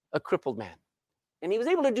a crippled man? And he was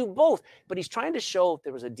able to do both, but he's trying to show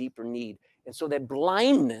there was a deeper need. And so that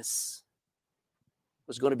blindness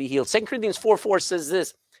was going to be healed. 2 Corinthians 4:4 says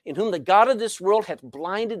this, in whom the God of this world hath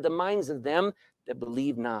blinded the minds of them that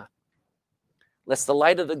believe not, lest the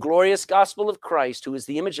light of the glorious gospel of Christ, who is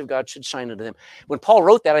the image of God, should shine unto them. When Paul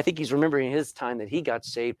wrote that, I think he's remembering his time that he got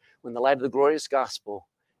saved when the light of the glorious gospel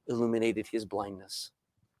illuminated his blindness.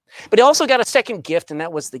 But he also got a second gift, and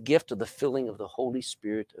that was the gift of the filling of the Holy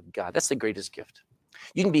Spirit of God. That's the greatest gift.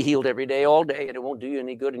 You can be healed every day, all day, and it won't do you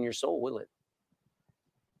any good in your soul, will it?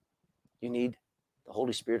 You need the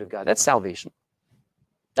Holy Spirit of God. That's salvation.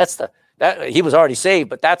 He was already saved,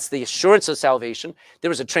 but that's the assurance of salvation. There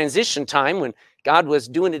was a transition time when God was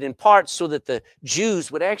doing it in part so that the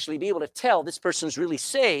Jews would actually be able to tell this person's really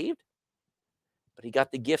saved. But he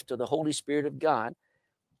got the gift of the Holy Spirit of God.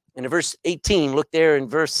 And in verse 18, look there in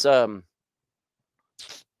verse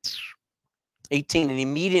 18, and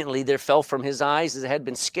immediately there fell from his eyes as it had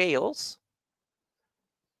been scales,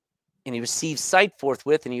 and he received sight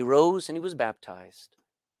forthwith, and he rose and he was baptized.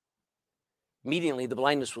 Immediately the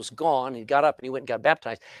blindness was gone. He got up and he went and got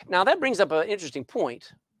baptized. Now that brings up an interesting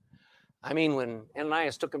point. I mean, when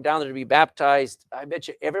Ananias took him down there to be baptized, I bet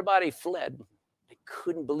you everybody fled. They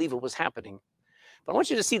couldn't believe what was happening. But I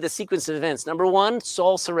want you to see the sequence of events. Number one,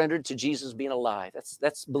 Saul surrendered to Jesus being alive.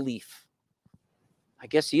 That's belief. I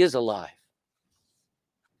guess he is alive.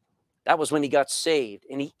 That was when he got saved.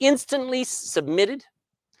 And he instantly submitted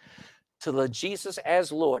to the Jesus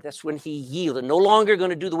as Lord. That's when he yielded. No longer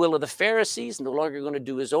going to do the will of the Pharisees, no longer going to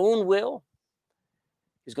do his own will.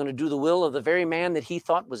 He's going to do the will of the very man that he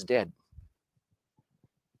thought was dead,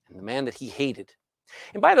 and the man that he hated.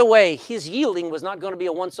 And by the way, his yielding was not going to be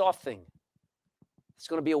a once-off thing. It's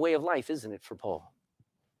going to be a way of life, isn't it, for Paul?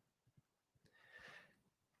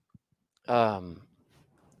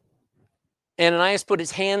 Ananias put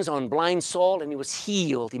his hands on blind Saul, and he was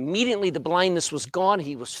healed. Immediately the blindness was gone.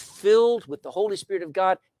 He was filled with the Holy Spirit of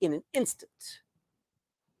God in an instant,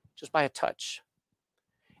 just by a touch.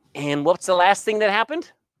 And what's the last thing that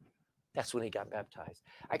happened? That's when he got baptized.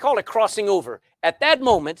 I call it crossing over. At that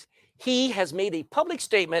moment, he has made a public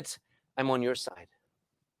statement, I'm on your side.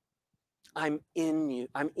 I'm in you.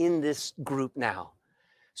 I'm in this group now.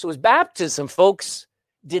 So his baptism, folks,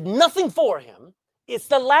 did nothing for him. It's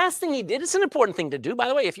the last thing he did. It's an important thing to do. By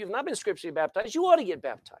the way, if you've not been scripturally baptized, you ought to get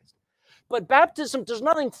baptized. But baptism does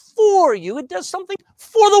nothing for you. It does something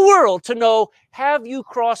for the world to know, have you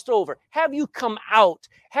crossed over? Have you come out?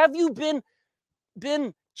 Have you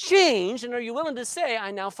been changed? And are you willing to say,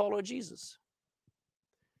 I now follow Jesus?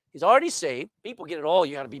 He's already saved. People get it all.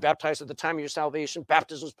 You got to be baptized at the time of your salvation.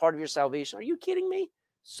 Baptism is part of your salvation. Are you kidding me?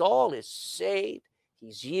 Saul is saved.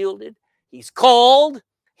 He's yielded. He's called.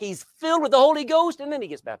 He's filled with the Holy Ghost, and then he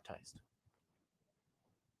gets baptized.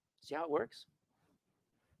 See how it works?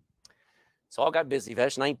 Saul got busy.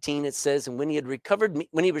 Verse 19, it says, and when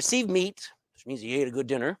he received meat, which means he ate a good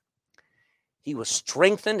dinner, he was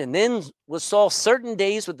strengthened, and then was Saul certain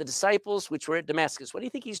days with the disciples which were at Damascus. What do you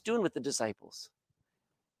think he's doing with the disciples?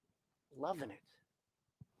 Loving it.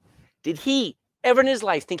 Did he ever in his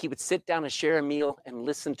life think he would sit down and share a meal and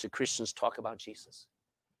listen to Christians talk about Jesus?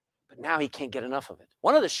 But now he can't get enough of it.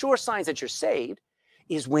 One of the sure signs that you're saved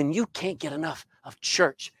is when you can't get enough of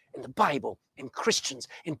church and the Bible and Christians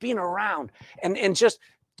and being around and just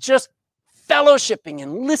fellowshipping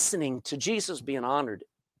and listening to Jesus being honored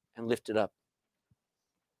and lifted up.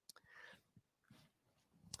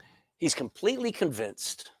 He's completely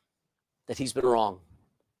convinced that he's been wrong.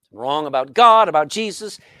 Wrong about God, about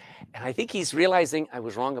Jesus. And I think he's realizing I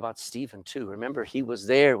was wrong about Stephen too. Remember, he was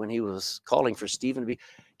there when he was calling for Stephen to be.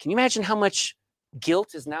 Can you imagine how much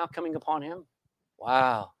guilt is now coming upon him?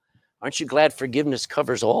 Wow. Aren't you glad forgiveness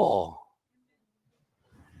covers all?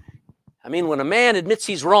 I mean, when a man admits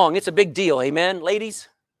he's wrong, it's a big deal. Amen, ladies?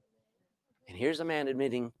 And here's a man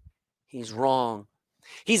admitting he's wrong.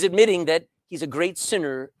 He's admitting that he's a great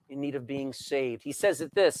sinner in need of being saved. He says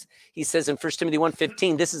this. He says in 1 Timothy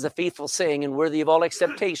 1:15, this is a faithful saying and worthy of all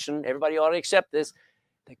acceptation. Everybody ought to accept this,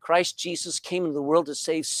 that Christ Jesus came into the world to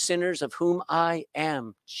save sinners, of whom I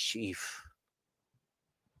am chief.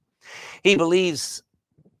 He believes,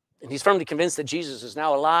 and he's firmly convinced that Jesus is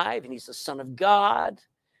now alive and he's the Son of God,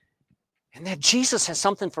 and that Jesus has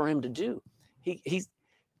something for him to do.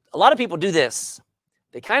 A lot of people do this.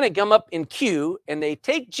 They kind of come up in queue and they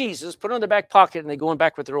take Jesus, put it in their back pocket, and they go on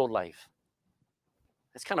back with their old life.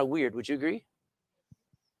 That's kind of weird. Would you agree?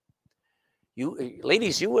 You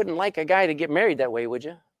ladies, you wouldn't like a guy to get married that way, would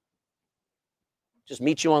you? Just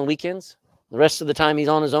meet you on weekends. The rest of the time he's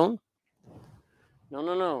on his own?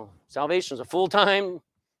 No. Salvation is a full-time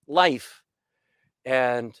life.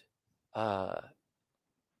 And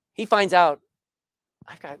he finds out,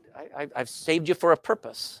 I've saved you for a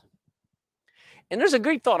purpose. And there's a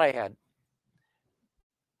great thought I had.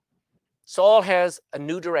 Saul has a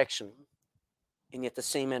new direction and yet the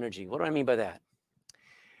same energy. What do I mean by that?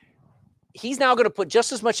 He's now going to put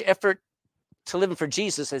just as much effort to living for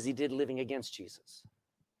Jesus as he did living against Jesus.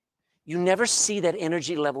 You never see that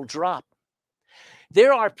energy level drop.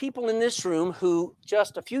 There are people in this room who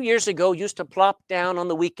just a few years ago used to plop down on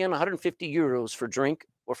the weekend 150 euros for drink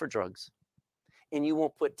or for drugs. And you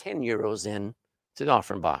won't put 10 euros in to the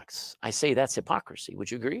offering box. I say that's hypocrisy.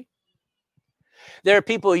 Would you agree? There are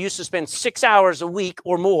people who used to spend 6 hours a week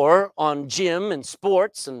or more on gym and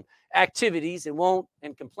sports and activities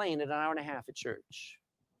and complain at an hour and a half at church.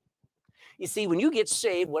 You see, when you get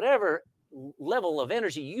saved, whatever level of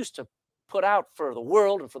energy you used to put out for the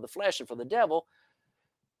world and for the flesh and for the devil,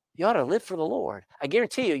 you ought to live for the Lord. I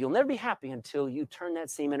guarantee you'll never be happy until you turn that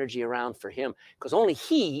same energy around for him, because only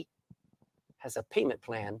he has a payment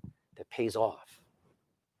plan that pays off.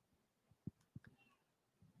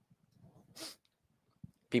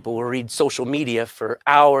 People will read social media for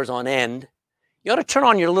hours on end. You ought to turn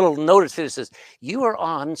on your little notice that says, you are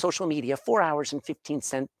on social media 4 hours and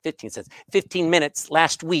 15 minutes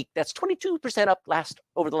last week. That's 22% up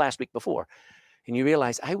over the last week before. And you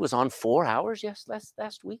realize, I was on 4 hours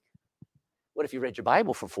last week? What if you read your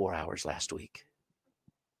Bible for 4 hours last week?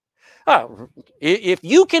 Oh, if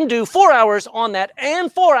you can do 4 hours on that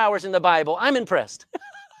and 4 hours in the Bible, I'm impressed.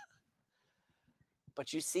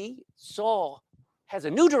 But you see, Saul has a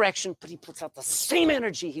new direction, but he puts out the same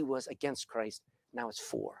energy he was against Christ. Now it's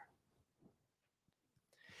 4.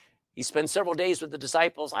 He spends several days with the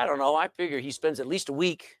disciples. I don't know. I figure he spends at least a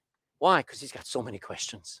week. Why? Because he's got so many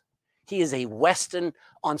questions. He is a Weston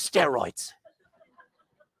on steroids.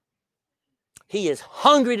 He is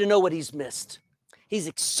hungry to know what he's missed. He's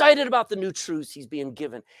excited about the new truths he's being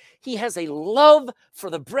given. He has a love for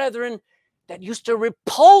the brethren that used to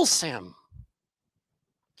repulse him.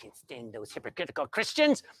 Can't stand those hypocritical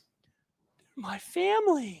Christians. My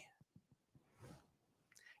family.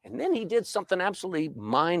 And then he did something absolutely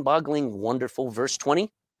mind-boggling, wonderful. Verse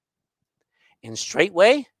 20. And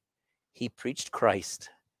straightway, he preached Christ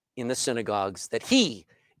in the synagogues, that he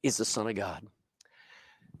is the Son of God.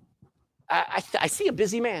 I see a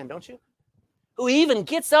busy man, don't you? Who even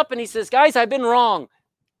gets up and he says, guys, I've been wrong.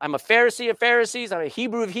 I'm a Pharisee of Pharisees. I'm a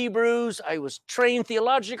Hebrew of Hebrews. I was trained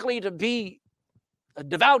theologically to be a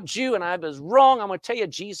devout Jew, and I was wrong. I'm going to tell you,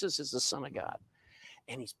 Jesus is the Son of God.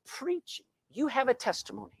 And he's preaching. You have a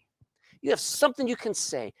testimony. You have something you can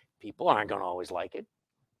say. People aren't going to always like it.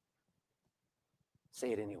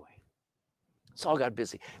 Say it anyway. Saul got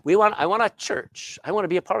busy. I want a church. I want to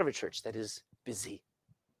be a part of a church that is busy.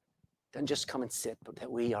 Doesn't just come and sit, but that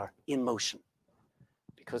we are in motion.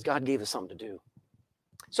 Because God gave us something to do.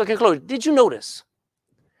 So to conclude, did you notice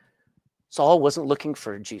Saul wasn't looking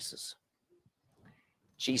for Jesus?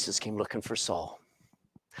 Jesus came looking for Saul.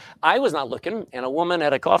 I was not looking, and a woman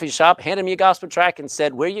at a coffee shop handed me a gospel tract and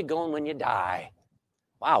said, where are you going when you die?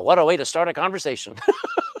 Wow, what a way to start a conversation.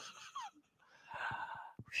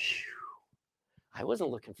 I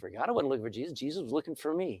wasn't looking for God. I wasn't looking for Jesus. Jesus was looking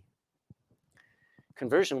for me.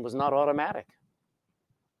 Conversion was not automatic.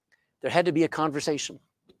 There had to be a conversation.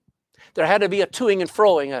 There had to be a toing and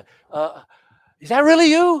froing. Is that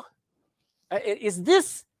really you? Is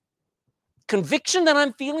this conviction that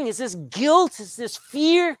I'm feeling? Is this guilt? Is this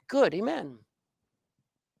fear? Good, amen.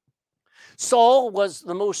 Saul was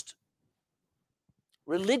the most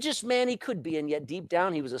religious man he could be, and yet deep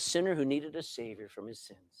down he was a sinner who needed a savior from his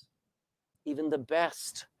sins. Even the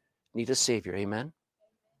best need a savior, amen.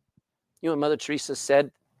 You know what Mother Teresa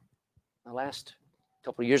said the last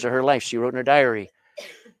couple of years of her life? She wrote in her diary,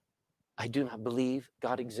 I do not believe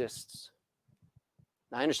God exists.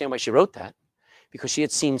 Now, I understand why she wrote that, because she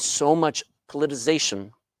had seen so much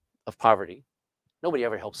politicization of poverty. Nobody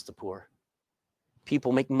ever helps the poor.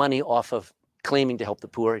 People make money off of claiming to help the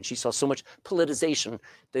poor, and she saw so much politicization,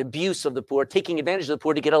 the abuse of the poor, taking advantage of the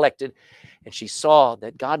poor to get elected, and she saw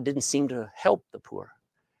that God didn't seem to help the poor.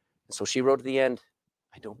 And so she wrote at the end,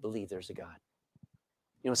 I don't believe there's a God.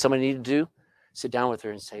 You know what somebody needed to do? Sit down with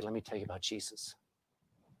her and say, let me tell you about Jesus.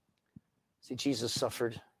 See, Jesus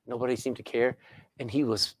suffered. Nobody seemed to care. And he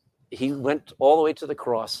went all the way to the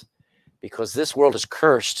cross because this world is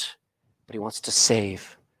cursed, but he wants to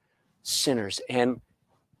save sinners. And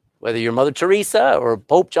whether you're Mother Teresa or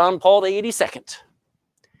Pope John Paul the 82nd,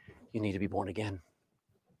 you need to be born again.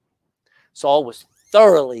 Saul was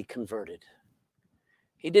thoroughly converted.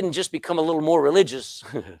 He didn't just become a little more religious.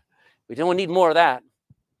 We don't need more of that.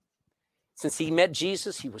 Since he met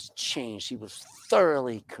Jesus, he was changed. He was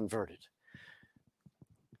thoroughly converted.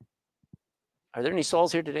 Are there any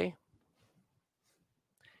Sauls here today?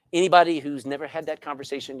 Anybody who's never had that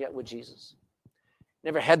conversation yet with Jesus?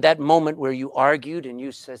 Never had that moment where you argued and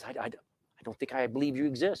you said, I don't think I believe you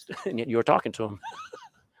exist. And yet you were talking to him.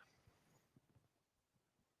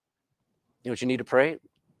 You know what you need to pray?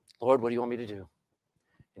 Lord, what do you want me to do?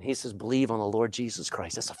 And he says, believe on the Lord Jesus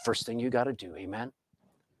Christ. That's the first thing you got to do. Amen.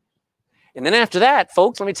 And then after that,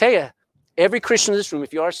 folks, let me tell you, every Christian in this room,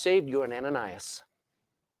 if you are saved, you're an Ananias.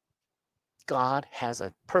 God has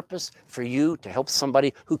a purpose for you to help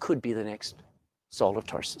somebody who could be the next Saul of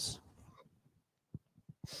Tarsus.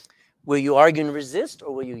 Will you argue and resist,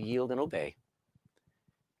 or will you yield and obey?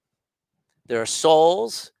 There are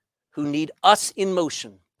souls who need us in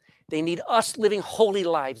motion. They need us living holy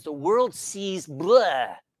lives. The world sees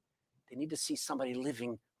blah. They need to see somebody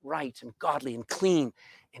living right and godly and clean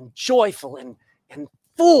and joyful and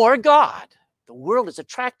for God. The world is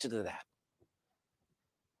attracted to that.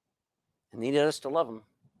 And they need us to love them.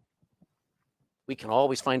 We can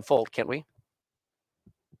always find fault, can't we?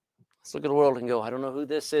 Let's look at the world and go, I don't know who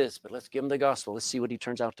this is, but let's give him the gospel. Let's see what he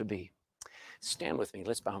turns out to be. Stand with me.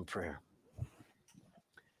 Let's bow in prayer.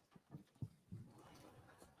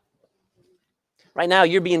 Right now,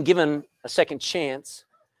 you're being given a second chance.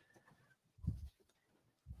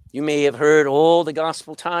 You may have heard all the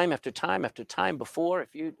gospel time after time after time before.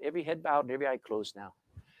 If you every head bowed and every eye closed now.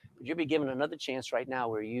 But you'll be given another chance right now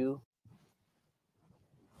where you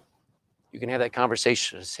can have that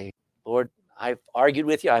conversation and say, Lord, I've argued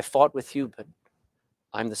with you, I fought with you, but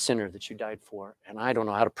I'm the sinner that you died for. And I don't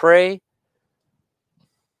know how to pray,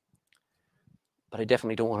 but I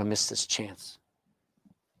definitely don't want to miss this chance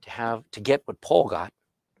to get what Paul got.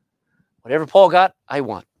 Whatever Paul got, I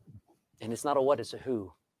want. And it's not a what, it's a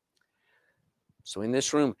who. So in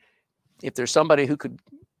this room, if there's somebody who could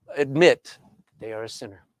admit they are a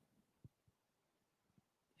sinner,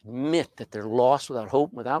 admit that they're lost without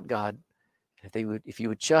hope, without God, if you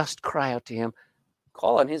would just cry out to him,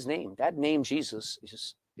 call on his name. That name, Jesus,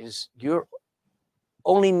 is your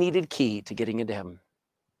only needed key to getting into heaven.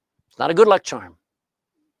 It's not a good luck charm.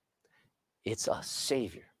 It's a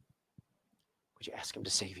Savior. Would you ask him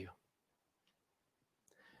to save you?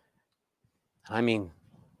 I mean,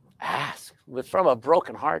 ask from a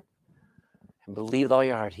broken heart and believe with all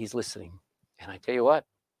your heart he's listening. And I tell you what,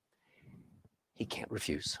 he can't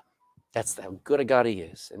refuse. That's how good a God he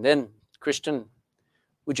is. And then, Christian,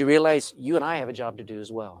 would you realize you and I have a job to do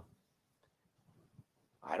as well?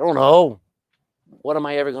 I don't know. What am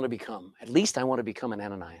I ever going to become? At least I want to become an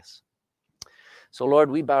Ananias. So,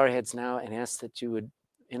 Lord, we bow our heads now and ask that you would,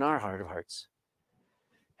 in our heart of hearts,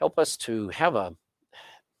 help us to have a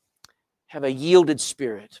yielded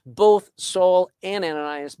spirit. Both Saul and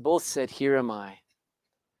Ananias both said, here am I.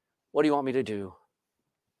 What do you want me to do?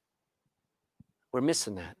 We're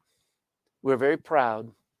missing that. We're very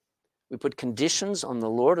proud. We put conditions on the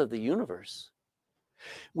Lord of the universe.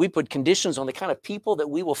 We put conditions on the kind of people that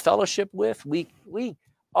we will fellowship with. We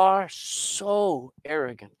are so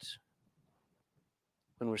arrogant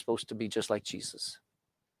when we're supposed to be just like Jesus.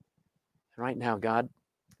 And right now, God,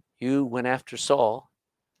 you went after Saul.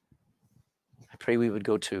 I pray we would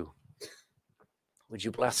go too. Would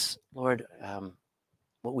you bless, Lord,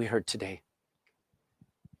 what we heard today?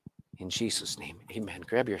 In Jesus' name, amen.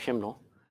 Grab your hymnal.